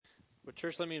Well,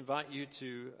 church, let me invite you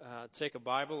to take a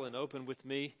Bible and open with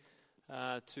me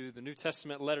to the New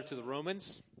Testament letter to the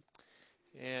Romans.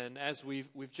 And as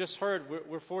we've just heard,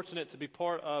 we're fortunate to be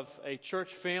part of a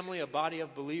church family, a body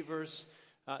of believers.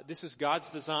 This is God's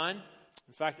design.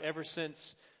 In fact, ever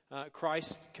since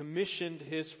Christ commissioned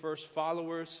his first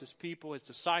followers, his people, his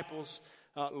disciples,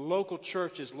 local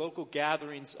churches, local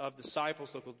gatherings of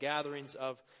disciples, local gatherings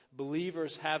of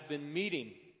believers have been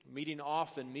meeting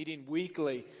often, meeting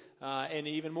weekly, and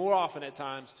even more often at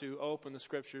times to open the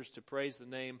Scriptures to praise the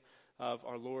name of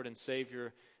our Lord and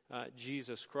Savior,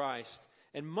 Jesus Christ.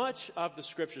 And much of the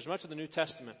Scriptures, much of the New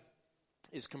Testament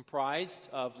is comprised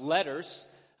of letters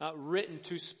written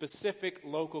to specific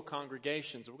local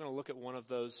congregations. We're going to look at one of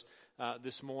those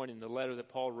this morning, the letter that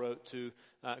Paul wrote to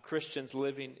Christians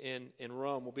living in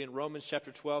Rome. We'll be in Romans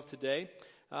chapter 12 today.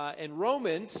 And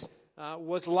Romans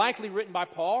was likely written by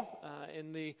Paul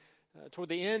toward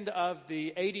the end of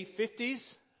the AD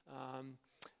 50s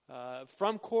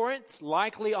from Corinth,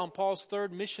 likely on Paul's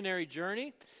third missionary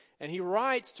journey. And he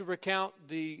writes to recount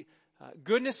the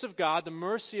goodness of God, the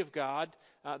mercy of God,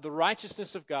 the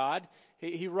righteousness of God.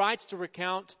 He writes to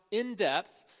recount in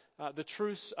depth the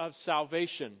truths of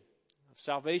salvation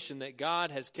that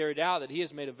God has carried out, that he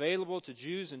has made available to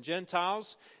Jews and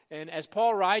Gentiles. And as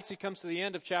Paul writes, he comes to the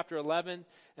end of chapter 11,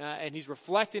 and he's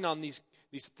reflecting on these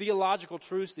theological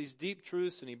truths, these deep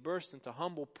truths, and he bursts into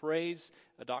humble praise,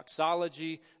 a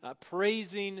doxology,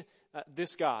 praising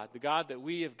this God, the God that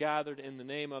we have gathered in the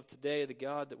name of today, the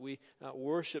God that we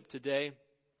worship today.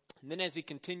 And then as he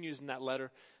continues in that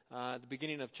letter, at the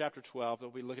beginning of chapter 12 that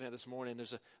we'll be looking at this morning,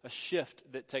 there's a shift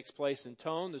that takes place in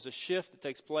tone. There's a shift that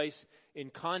takes place in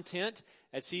content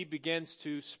as he begins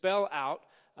to spell out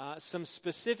some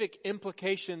specific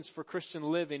implications for Christian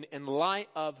living in light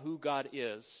of who God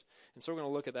is. And so we're going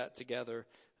to look at that together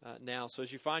now. So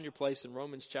as you find your place in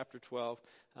Romans chapter 12,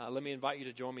 let me invite you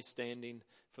to join me standing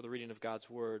for the reading of God's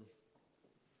Word.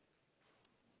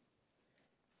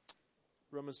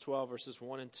 Romans 12 verses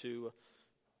 1 and 2,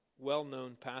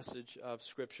 well-known passage of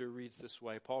Scripture reads this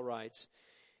way. Paul writes,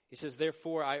 he says,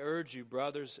 "Therefore I urge you,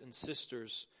 brothers and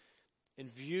sisters, in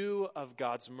view of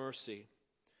God's mercy,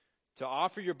 to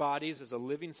offer your bodies as a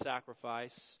living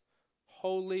sacrifice,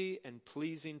 holy and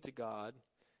pleasing to God.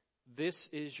 This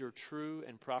is your true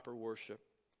and proper worship.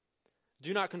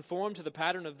 Do not conform to the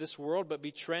pattern of this world, but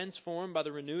be transformed by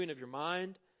the renewing of your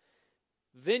mind.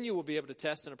 Then you will be able to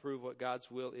test and approve what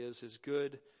God's will is, his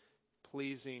good,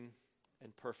 pleasing,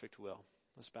 and perfect will."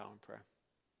 Let's bow in prayer.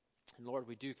 And Lord,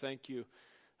 we do thank you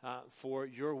for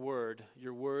your word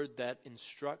that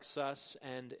instructs us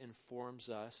and informs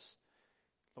us.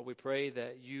 Lord, we pray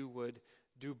that you would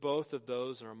do both of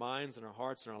those in our minds and our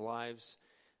hearts and our lives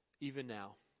even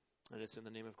now. And it's in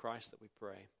the name of Christ that we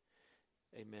pray.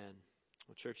 Amen.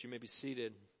 Well, church, you may be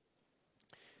seated.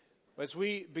 As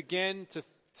we begin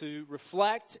to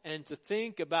reflect and to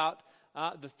think about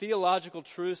the theological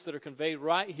truths that are conveyed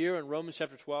right here in Romans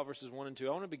chapter 12, verses 1 and 2,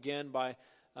 I want to begin by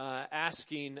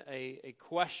asking a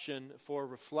question for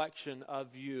reflection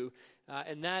of you,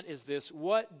 and that is this: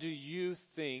 what do you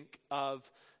think of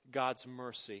God's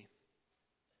mercy?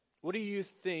 What do you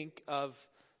think of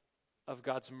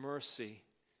God's mercy?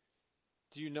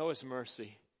 Do you know his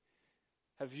mercy?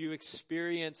 Have you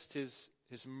experienced his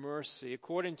mercy?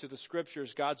 According to the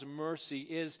Scriptures, God's mercy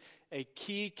is a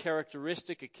key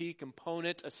characteristic, a key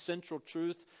component, a central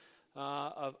truth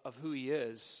of who he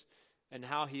is and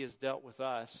how he has dealt with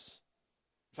us.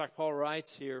 In fact, Paul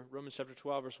writes here, Romans chapter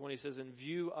 12, verse 1, he says, in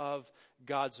view of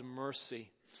God's mercy.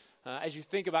 As you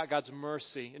think about God's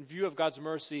mercy, in view of God's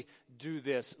mercy, do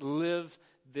this. Live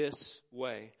this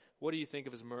way. What do you think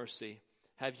of his mercy?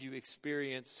 Have you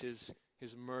experienced his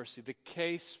mercy? The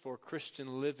case for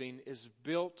Christian living is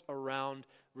built around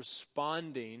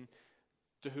responding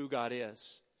to who God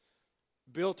is.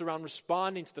 Built around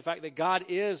responding to the fact that God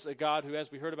is a God who,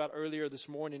 as we heard about earlier this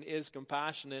morning, is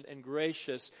compassionate and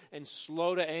gracious and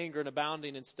slow to anger and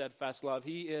abounding in steadfast love.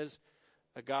 He is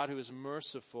a God who is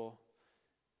merciful.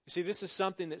 You see, this is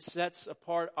something that sets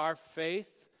apart our faith,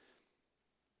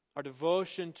 our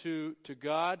devotion to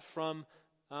God from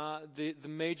the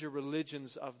major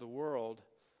religions of the world.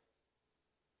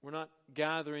 We're not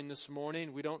gathering this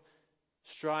morning. We don't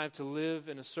strive to live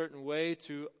in a certain way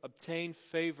to obtain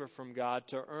favor from God,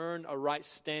 to earn a right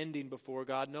standing before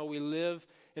God. No, we live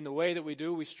in the way that we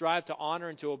do. We strive to honor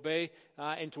and to obey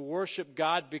and to worship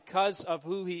God because of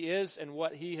who he is and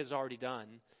what he has already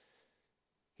done.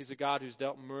 He's a God who's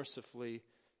dealt mercifully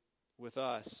with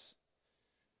us.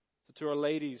 To our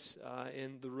ladies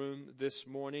in the room this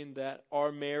morning that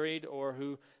are married or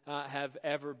who have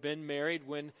ever been married,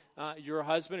 when your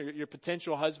husband or your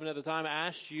potential husband at the time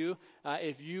asked you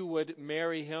if you would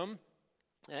marry him,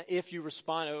 if you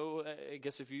respond, I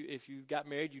guess if you got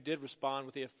married, you did respond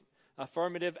with the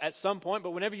affirmative at some point,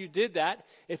 but whenever you did that,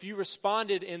 if you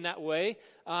responded in that way,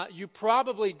 you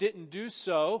probably didn't do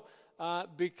so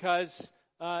because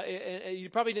you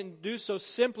probably didn't do so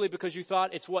simply because you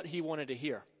thought it's what he wanted to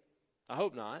hear. I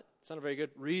hope not. It's not a very good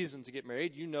reason to get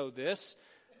married. You know this.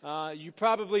 You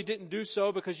probably didn't do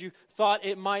so because you thought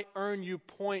it might earn you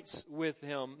points with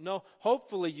him. No,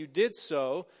 hopefully you did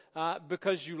so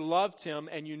because you loved him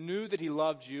and you knew that he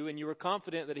loved you and you were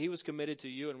confident that he was committed to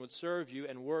you and would serve you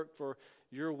and work for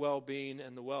your well-being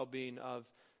and the well-being of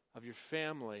your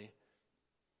family.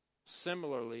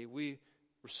 Similarly, we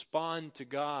respond to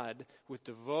God with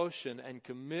devotion and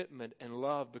commitment and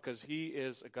love because he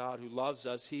is a God who loves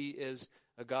us. He is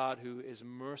a God who is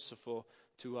merciful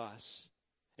to us.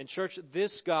 And church,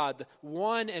 this God, the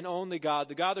one and only God,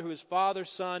 the God who is Father,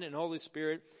 Son, and Holy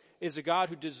Spirit, is a God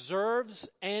who deserves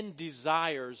and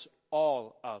desires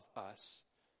all of us.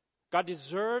 God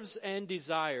deserves and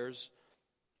desires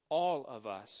all of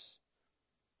us.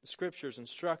 The Scriptures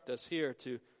instruct us here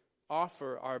to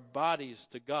offer our bodies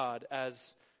to God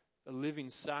as a living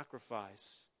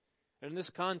sacrifice. And in this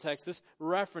context, this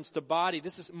reference to body,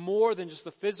 this is more than just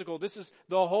the physical. This is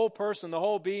the whole person, the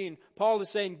whole being. Paul is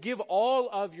saying, give all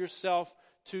of yourself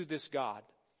to this God.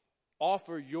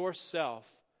 Offer yourself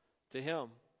to him.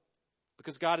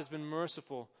 Because God has been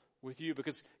merciful with you.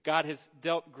 Because God has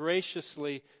dealt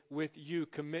graciously with you.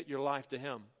 Commit your life to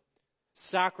him.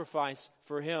 Sacrifice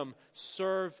for him.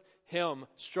 Serve him.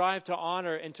 Strive to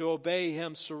honor and to obey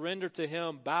him. Surrender to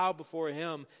him. Bow before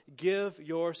him. Give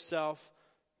yourself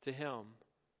to him.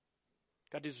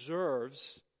 God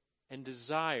deserves and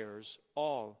desires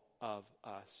all of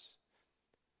us.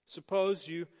 Suppose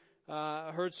you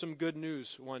heard some good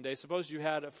news one day. Suppose you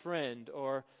had a friend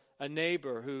or a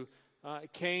neighbor who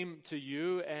came to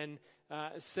you and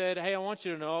said, hey, I want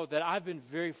you to know that I've been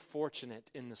very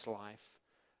fortunate in this life.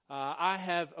 I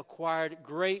have acquired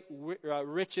great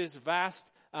riches,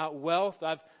 vast wealth.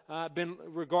 I've been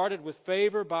regarded with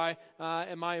favor by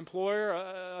my employer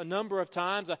a number of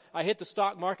times. I hit the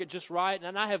stock market just right,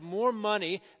 and I have more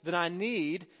money than I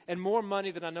need and more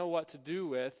money than I know what to do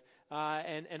with.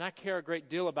 And I care a great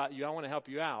deal about you. I want to help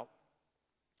you out.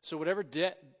 So whatever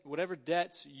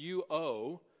debts you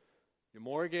owe, your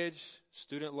mortgage,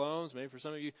 student loans, maybe for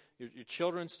some of you, your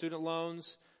children's student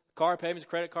loans, car payments,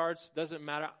 credit cards, doesn't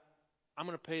matter. I'm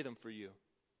going to pay them for you.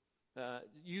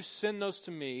 You send those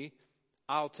to me,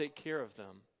 I'll take care of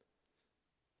them.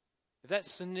 If that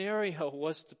scenario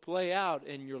was to play out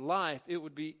in your life, it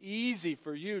would be easy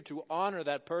for you to honor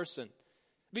that person.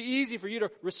 It'd be easy for you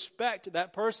to respect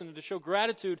that person and to show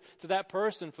gratitude to that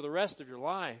person for the rest of your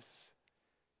life.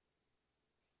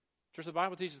 Church, the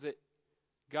Bible teaches that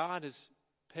God has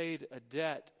paid a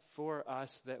debt for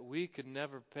us that we could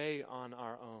never pay on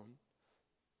our own.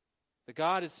 That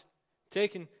God has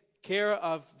taken care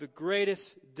of the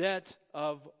greatest debt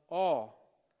of all.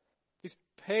 He's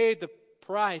paid the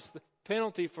price, the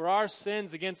penalty for our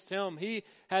sins against him. He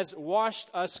has washed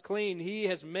us clean. He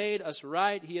has made us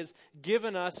right. He has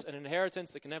given us an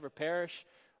inheritance that can never perish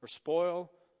or spoil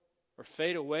or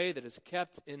fade away, that is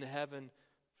kept in heaven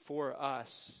for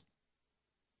us.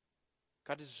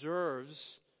 God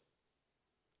deserves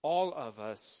all of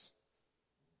us,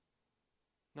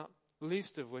 not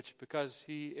least of which because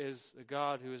he is a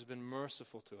God who has been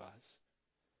merciful to us.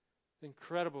 The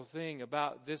incredible thing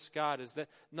about this God is that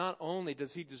not only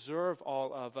does he deserve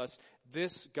all of us,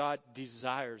 this God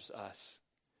desires us.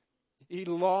 He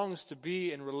longs to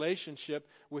be in relationship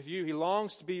with you. He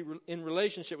longs to be in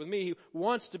relationship with me. He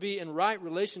wants to be in right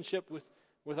relationship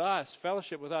with us,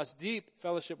 fellowship with us, deep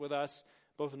fellowship with us,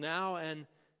 both now and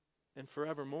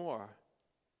forevermore.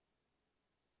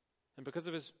 And because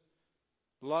of his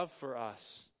love for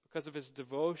us, because of his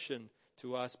devotion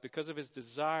to us, because of his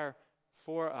desire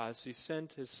for us, he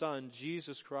sent his Son,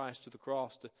 Jesus Christ, to the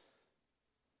cross to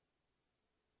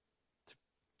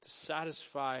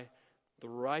satisfy the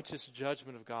righteous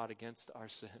judgment of God against our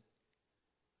sin.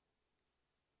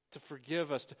 To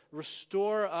forgive us, to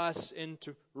restore us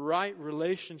into right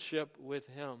relationship with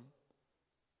him.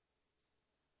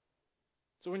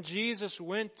 So when Jesus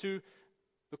went to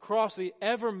the cross, the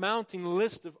ever-mounting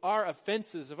list of our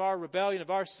offenses, of our rebellion,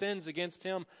 of our sins against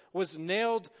him was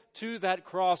nailed to that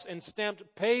cross and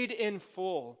stamped, paid in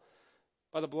full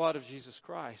by the blood of Jesus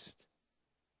Christ.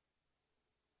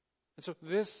 And so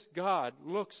this God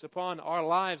looks upon our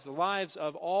lives, the lives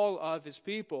of all of his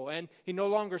people, and he no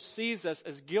longer sees us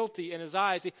as guilty in his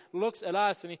eyes. He looks at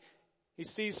us and he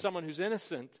sees someone who's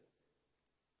innocent.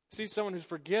 He sees someone who's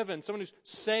forgiven, someone who's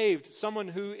saved, someone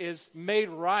who is made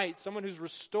right, someone who's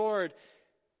restored.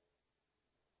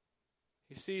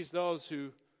 He sees those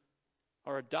who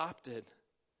are adopted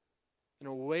and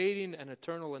awaiting an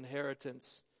eternal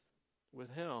inheritance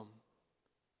with him.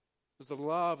 It was the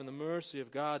love and the mercy of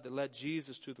God that led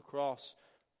Jesus to the cross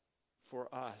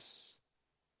for us.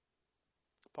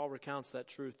 Paul recounts that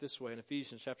truth this way in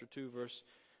Ephesians chapter 2, verse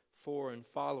 4 and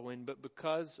following. But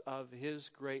because of his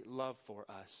great love for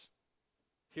us,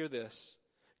 hear this,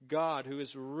 God, who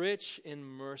is rich in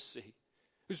mercy,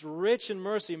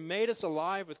 made us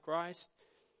alive with Christ,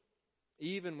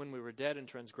 even when we were dead in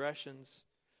transgressions.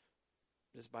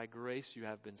 It is by grace you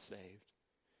have been saved.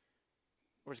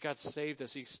 Whereas God saved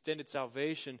us, he extended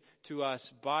salvation to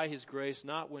us by his grace,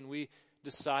 not when we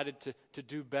decided to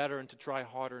do better and to try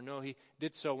harder. No, he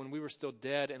did so when we were still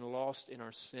dead and lost in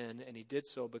our sin, and he did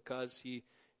so because he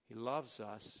loves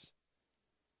us.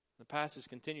 The passage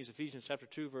continues, Ephesians chapter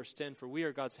 2, verse 10, for we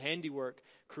are God's handiwork,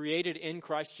 created in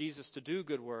Christ Jesus to do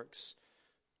good works,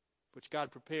 which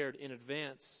God prepared in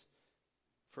advance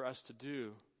for us to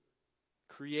do.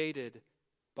 Created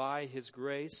by his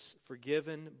grace,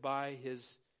 forgiven by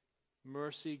his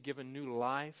mercy, given new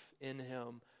life in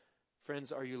him.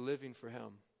 Friends, are you living for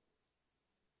him?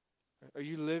 Are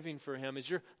you living for him? Is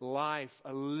your life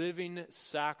a living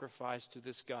sacrifice to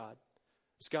this God?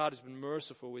 This God has been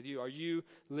merciful with you. Are you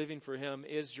living for him?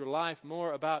 Is your life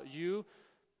more about you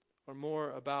or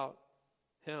more about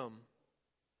him?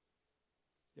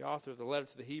 The author of the letter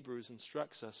to the Hebrews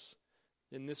instructs us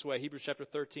in this way. Hebrews chapter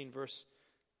 13, verse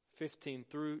 15,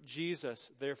 through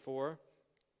Jesus, therefore,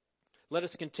 let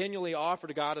us continually offer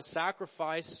to God a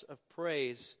sacrifice of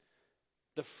praise,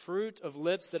 the fruit of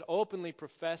lips that openly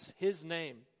profess his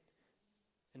name.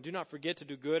 And do not forget to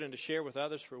do good and to share with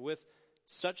others, for with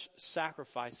such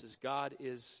sacrifices God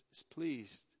is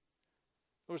pleased.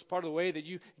 It was part of the way that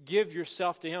you give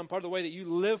yourself to him, part of the way that you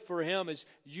live for him is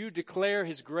you declare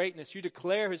his greatness, you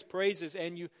declare his praises,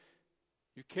 and you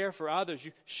care for others,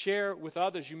 you share with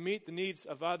others, you meet the needs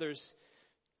of others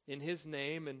in his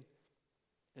name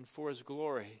and for his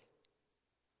glory.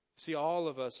 See, all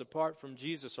of us, apart from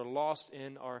Jesus, are lost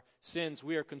in our sins.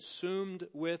 We are consumed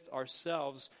with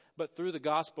ourselves, but through the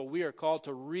gospel, we are called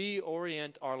to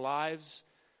reorient our lives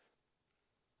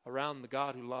around the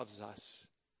God who loves us,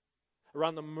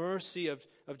 around the mercy of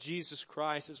Jesus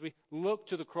Christ. As we look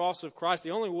to the cross of Christ,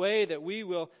 the only way that we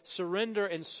will surrender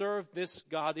and serve this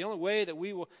God, the only way that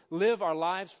we will live our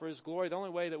lives for his glory, the only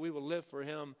way that we will live for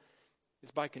him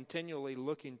is by continually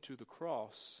looking to the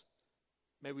cross.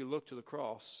 May we look to the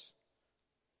cross.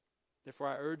 Therefore,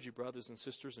 I urge you, brothers and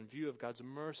sisters, in view of God's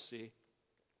mercy,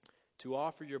 to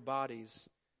offer your bodies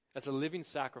as a living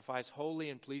sacrifice, holy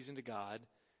and pleasing to God.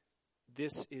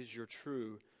 This is your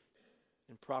true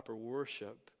and proper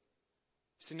worship.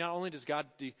 See, not only does God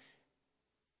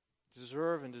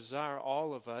deserve and desire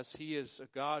all of us, he is a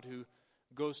God who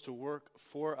goes to work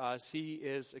for us. He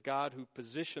is a God who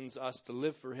positions us to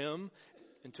live for him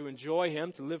and to enjoy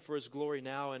him, to live for his glory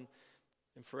now and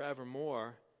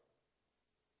forevermore,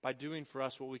 by doing for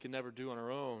us what we can never do on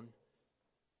our own.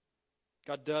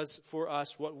 God does for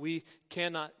us what we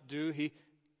cannot do. He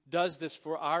does this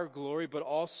for our glory, but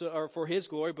also, or for his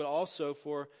glory, but also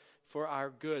for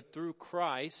our good. Through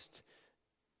Christ,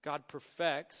 God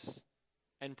perfects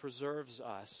and preserves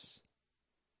us.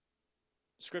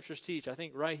 Scriptures teach, I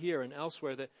think right here and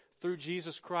elsewhere, that through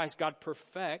Jesus Christ, God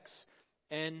perfects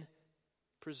and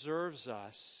preserves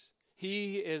us.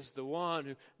 He is the one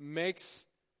who makes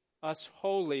us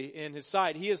holy in his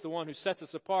sight. He is the one who sets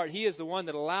us apart. He is the one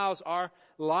that allows our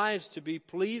lives to be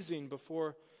pleasing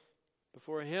before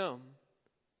him.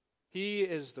 He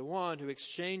is the one who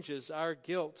exchanges our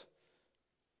guilt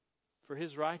for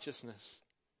his righteousness.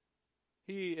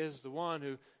 He is the one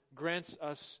who grants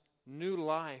us new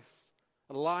life,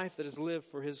 a life that is lived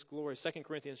for his glory. 2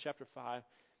 Corinthians chapter 5,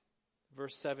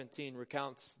 verse 17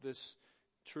 recounts this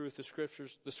truth.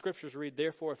 The scriptures read,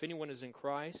 therefore, if anyone is in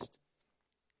Christ,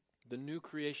 the new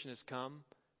creation has come.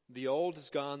 The old is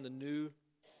gone. The new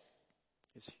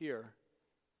is here.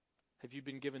 Have you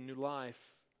been given new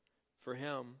life for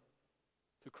him?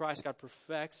 Through Christ, God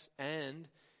perfects and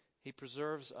he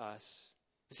preserves us.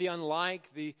 You see,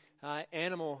 unlike the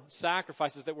animal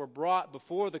sacrifices that were brought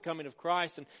before the coming of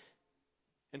Christ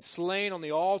and slain on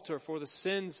the altar for the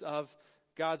sins of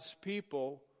God's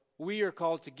people, we are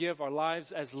called to give our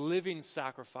lives as living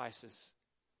sacrifices.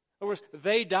 In other words,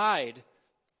 they died.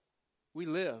 We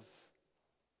live.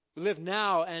 We live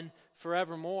now and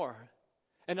forevermore.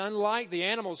 And unlike the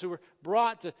animals who were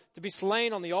brought to be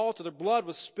slain on the altar, their blood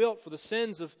was spilt for the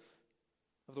sins of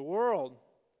the world,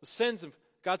 the sins of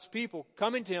God's people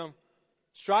coming to Him,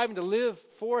 striving to live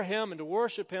for Him and to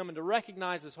worship Him and to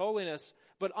recognize His holiness.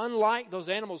 But unlike those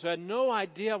animals who had no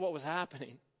idea what was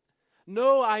happening,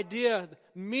 no idea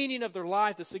the meaning of their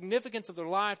life, the significance of their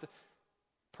life, the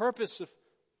purpose of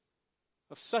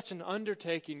such an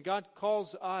undertaking, God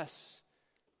calls us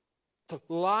to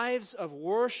lives of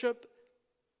worship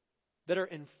that are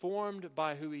informed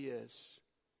by who He is.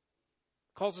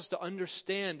 Calls us to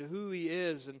understand who He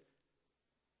is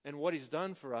and what He's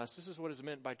done for us. This is what is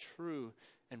meant by true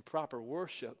and proper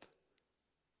worship.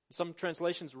 In some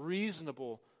translations,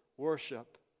 reasonable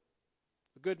worship.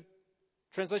 A good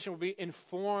translation would be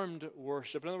informed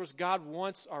worship. In other words, God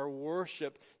wants our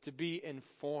worship to be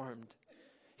informed.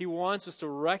 He wants us to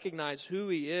recognize who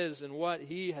He is and what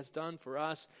He has done for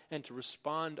us and to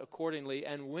respond accordingly.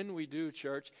 And when we do,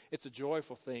 church, it's a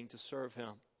joyful thing to serve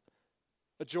Him.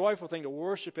 A joyful thing to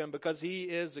worship Him because He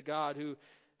is a God who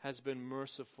has been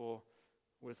merciful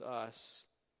with us.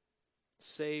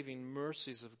 Saving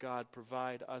mercies of God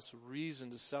provide us reason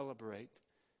to celebrate.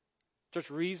 Church,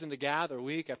 reason to gather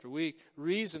week after week.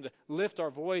 Reason to lift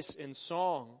our voice in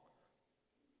song.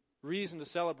 Reason to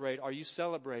celebrate. Are you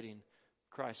celebrating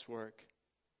Christ's work?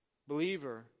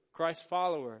 Believer, Christ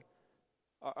follower,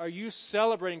 are you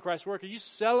celebrating Christ's work? Are you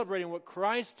celebrating what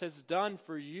Christ has done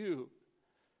for you?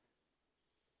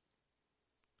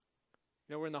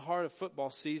 You know, we're in the heart of football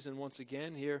season once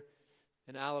again here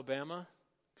in Alabama.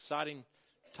 Exciting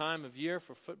time of year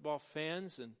for football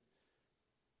fans. And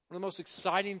one of the most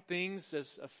exciting things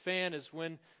as a fan is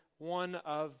when one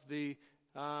of the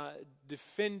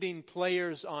defending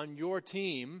players on your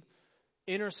team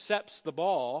intercepts the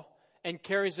ball and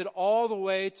carries it all the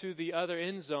way to the other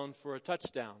end zone for a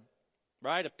touchdown.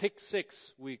 Right? A pick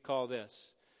six, we call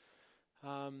this.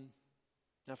 Now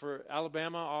for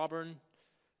Alabama, Auburn,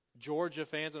 Georgia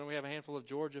fans, I know we have a handful of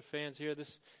Georgia fans here.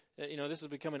 This has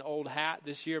become an old hat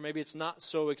this year. Maybe it's not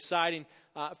so exciting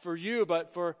for you,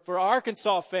 but for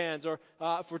Arkansas fans or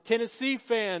for Tennessee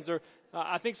fans or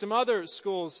I think some other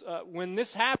schools, when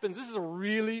this happens, this is a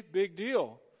really big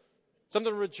deal.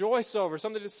 Something to rejoice over,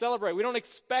 something to celebrate. We don't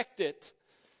expect it.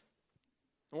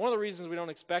 And one of the reasons we don't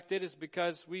expect it is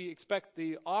because we expect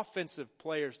the offensive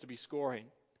players to be scoring.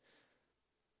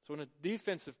 So when a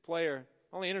defensive player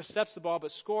not only intercepts the ball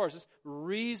but scores, it's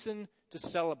reason to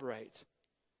celebrate.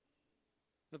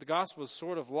 The gospel is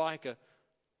sort of like a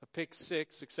pick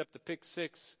six, except the pick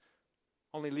six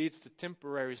only leads to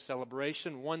temporary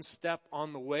celebration, one step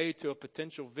on the way to a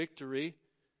potential victory.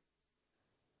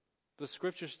 The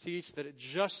Scriptures teach that at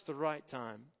just the right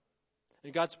time,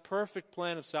 in God's perfect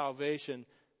plan of salvation,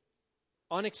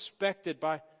 unexpected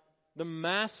by the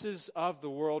masses of the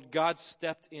world, God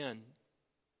stepped in.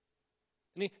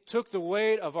 And He took the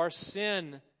weight of our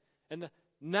sin and the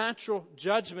natural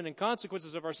judgment and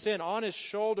consequences of our sin on His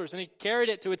shoulders, and He carried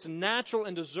it to its natural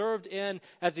and deserved end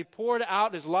as He poured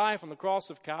out His life on the cross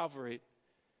of Calvary.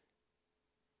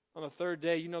 On the third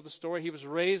day, you know the story, He was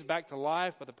raised back to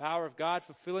life by the power of God,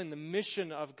 fulfilling the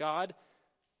mission of God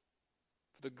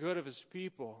for the good of His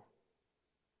people.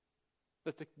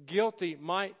 That the guilty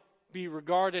might be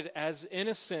regarded as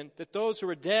innocent, that those who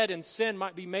are dead in sin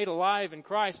might be made alive in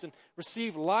Christ and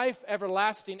receive life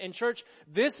everlasting. And church,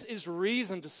 this is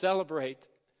reason to celebrate.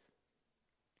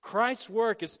 Christ's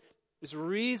work is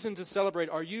reason to celebrate.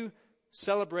 Are you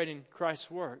celebrating Christ's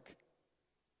work?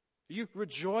 Are you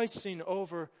rejoicing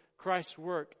over Christ's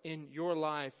work in your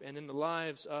life and in the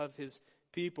lives of His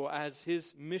people as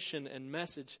His mission and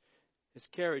message is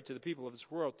carried to the people of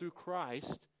this world? Through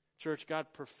Christ, church, God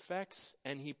perfects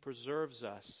and He preserves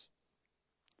us.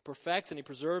 Perfects and He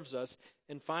preserves us.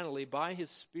 And finally, by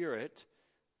His Spirit,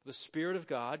 the Spirit of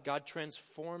God, God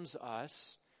transforms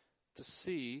us to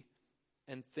see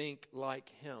and think like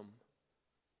Him.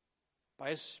 By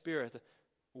His Spirit, the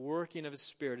working of His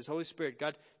Spirit, His Holy Spirit,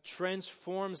 God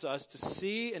transforms us to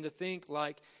see and to think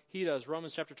like He does.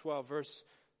 Romans chapter 12, verse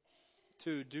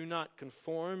 2, do not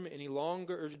conform any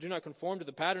longer, or do not conform to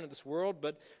the pattern of this world,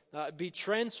 but be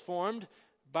transformed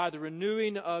by the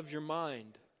renewing of your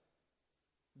mind.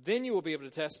 Then you will be able to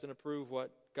test and approve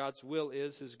what God's will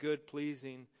is, His good,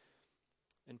 pleasing,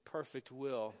 and perfect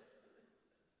will.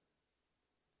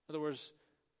 In other words,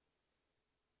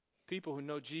 people who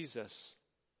know Jesus,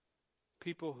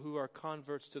 people who are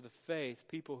converts to the faith,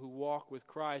 people who walk with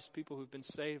Christ, people who've been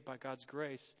saved by God's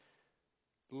grace,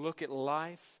 look at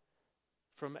life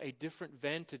from a different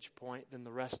vantage point than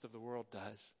the rest of the world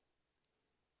does.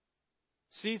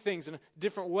 see things in a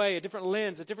different way, a different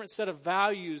lens, a different set of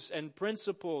values and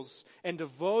principles and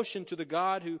devotion to the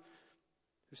God who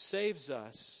saves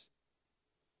us.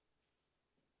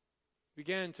 We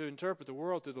begin to interpret the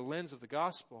world through the lens of the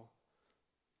gospel.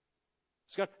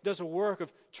 As God does a work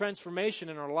of transformation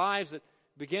in our lives that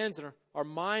begins in our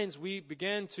minds, we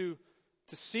begin to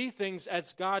see things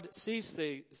as God sees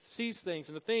things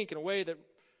and to think in a way that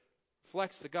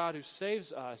reflects the God who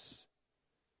saves us.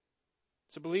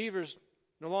 So believers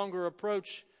no longer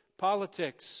approach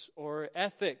politics or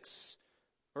ethics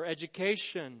or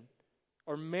education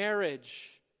or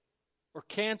marriage or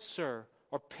cancer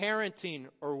or parenting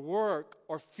or work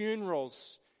or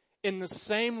funerals in the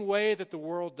same way that the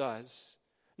world does.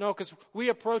 No, because we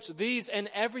approach these and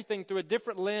everything through a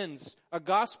different lens, a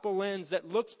gospel lens that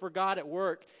looks for God at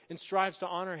work and strives to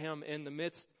honor Him in the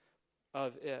midst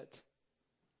of it.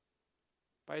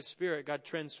 By His Spirit, God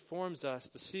transforms us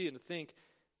to see and to think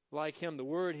like Him. The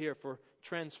word here for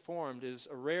transformed is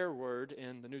a rare word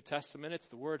in the New Testament. It's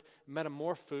the word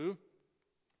metamorpho,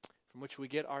 from which we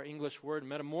get our English word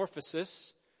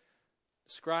metamorphosis.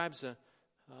 Describes a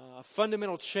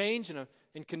fundamental change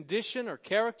in condition or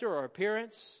character or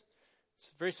appearance.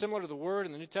 It's very similar to the word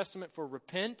in the New Testament for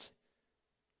repent.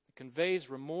 It conveys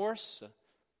remorse,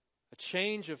 a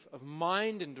change of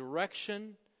mind and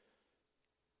direction.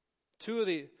 Two of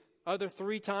the other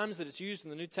three times that it's used in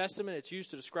the New Testament, it's used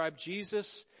to describe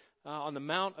Jesus on the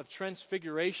Mount of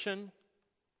Transfiguration.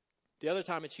 The other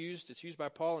time it's used by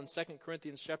Paul in 2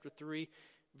 Corinthians chapter 3,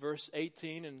 verse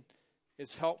 18, and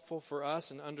is helpful for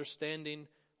us in understanding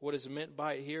what is meant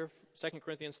by it here. 2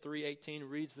 Corinthians 3:18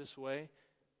 reads this way.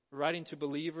 Writing to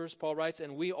believers, Paul writes,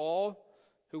 "And we all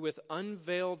who with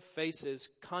unveiled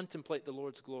faces contemplate the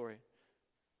Lord's glory."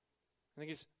 I think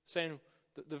he's saying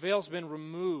the veil's been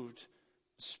removed.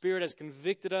 The Spirit has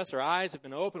convicted us. Our eyes have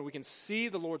been opened. We can see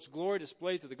the Lord's glory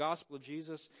displayed through the gospel of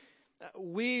Jesus.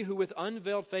 We who with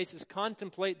unveiled faces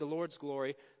contemplate the Lord's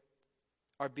glory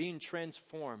are being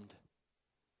transformed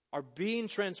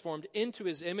into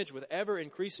His image with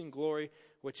ever-increasing glory,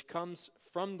 which comes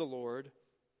from the Lord,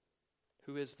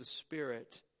 who is the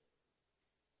Spirit.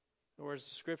 In other words,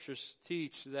 the Scriptures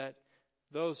teach that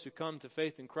those who come to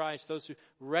faith in Christ, those who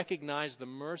recognize the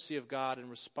mercy of God and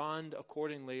respond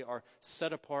accordingly, are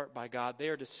set apart by God. They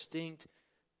are distinct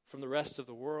from the rest of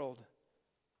the world.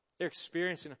 They're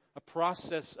experiencing a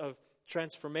process of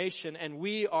transformation, and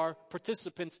we are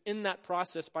participants in that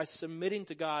process by submitting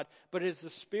to God. But it is the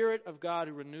Spirit of God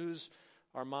who renews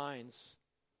our minds,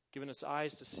 giving us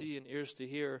eyes to see and ears to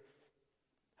hear,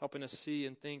 helping us see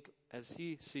and think as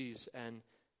He sees and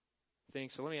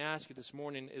thinks. So let me ask you this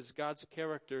morning, is God's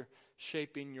character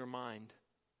shaping your mind?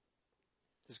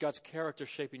 Is God's character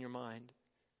shaping your mind?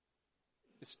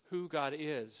 It's who God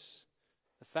is.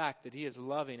 The fact that He is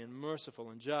loving and merciful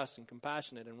and just and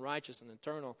compassionate and righteous and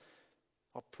eternal,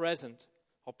 all present,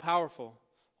 all powerful,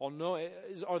 all knowing,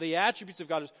 are the attributes of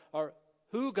God, are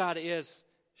who God is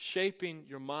shaping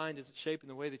your mind? Is it shaping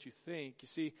the way that you think? You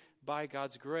see, by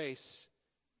God's grace,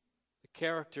 the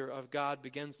character of God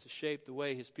begins to shape the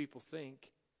way His people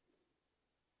think.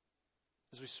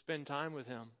 As we spend time with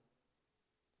Him,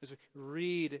 as we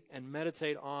read and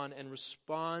meditate on and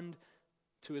respond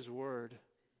to His Word,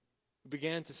 we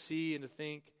began to see and to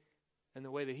think in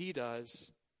the way that He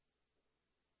does.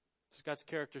 Is God's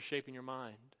character shaping your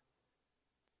mind?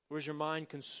 Or is your mind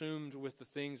consumed with the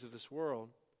things of this world?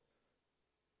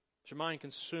 Is your mind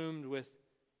consumed with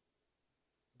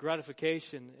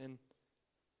gratification in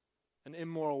an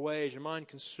immoral way? Is your mind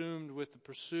consumed with the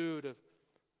pursuit of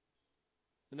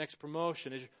the next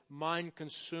promotion? Is your mind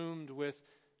consumed with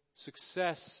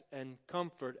success and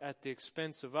comfort at the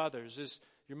expense of others? Is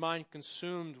your mind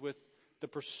consumed with the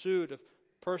pursuit of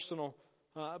personal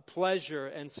pleasure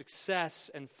and success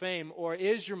and fame? Or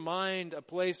is your mind a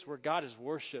place where God is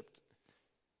worshipped?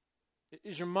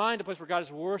 Is your mind a place where God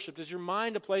is worshipped? Is your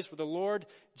mind a place where the Lord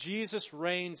Jesus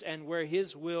reigns and where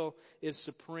His will is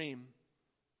supreme?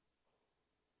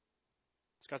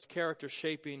 It's God's character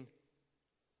shaping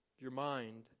your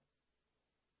mind.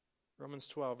 Romans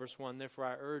 12, verse 1, "Therefore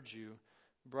I urge you,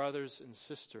 brothers and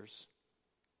sisters,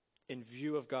 in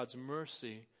view of God's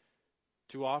mercy,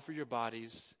 to offer your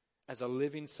bodies as a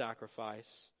living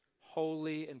sacrifice,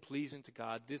 holy and pleasing to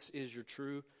God. This is your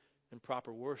true and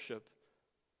proper worship.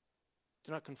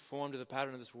 Do not conform to the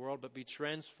pattern of this world, but be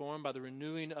transformed by the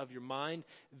renewing of your mind.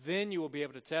 Then you will be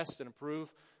able to test and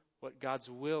approve what God's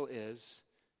will is,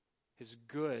 His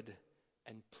good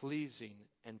and pleasing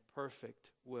and perfect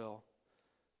will."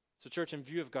 So church, in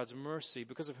view of God's mercy,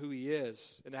 because of who He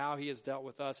is and how He has dealt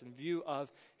with us, in view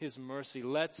of His mercy,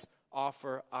 let's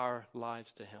offer our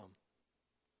lives to Him.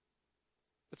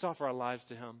 Let's offer our lives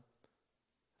to Him.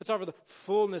 Let's offer the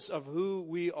fullness of who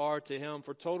we are to Him,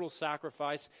 for total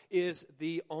sacrifice is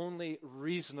the only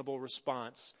reasonable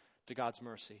response to God's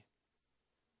mercy.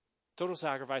 Total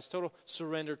sacrifice, total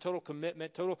surrender, total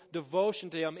commitment, total devotion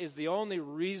to Him is the only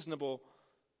reasonable,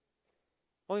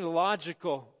 only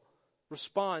logical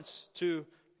response to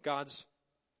God's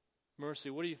mercy.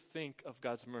 What do you think of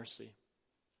God's mercy?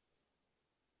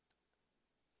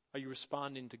 Are you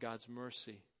responding to God's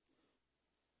mercy?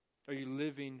 Are you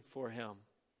living for Him?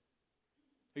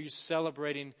 Are you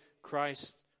celebrating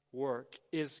Christ's work?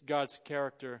 Is God's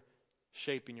character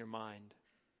shaping your mind?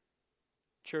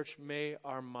 Church, may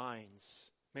our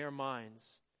minds,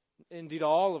 indeed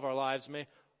all of our lives, may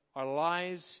our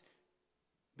lives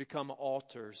become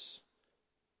altars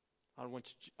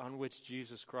on which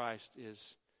Jesus Christ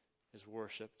is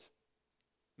worshipped.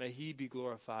 May He be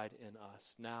glorified in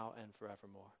us now and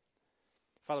forevermore.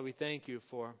 Father, we thank You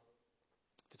for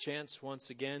the chance once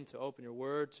again to open Your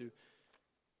Word, to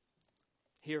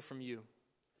hear from You.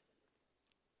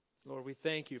 Lord, we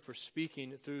thank You for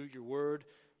speaking through Your Word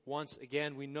once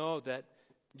again. We know that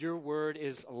Your Word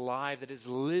is alive, that it is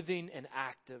living and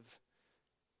active.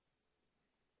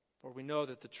 Lord, we know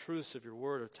that the truths of Your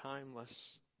Word are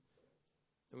timeless.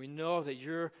 And we know that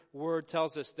Your Word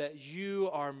tells us that You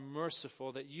are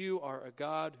merciful, that You are a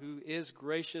God who is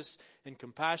gracious and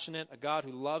compassionate, a God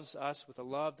who loves us with a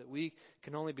love that we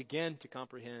can only begin to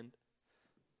comprehend.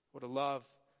 What a love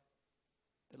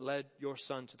that led Your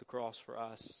Son to the cross for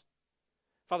us.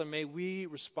 Father, may we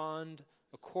respond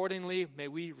accordingly. May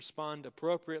we respond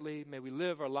appropriately. May we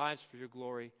live our lives for Your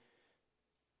glory.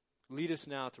 Lead us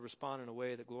now to respond in a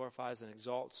way that glorifies and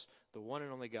exalts the one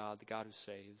and only God, the God who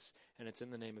saves. And it's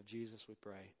in the name of Jesus we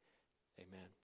pray. Amen.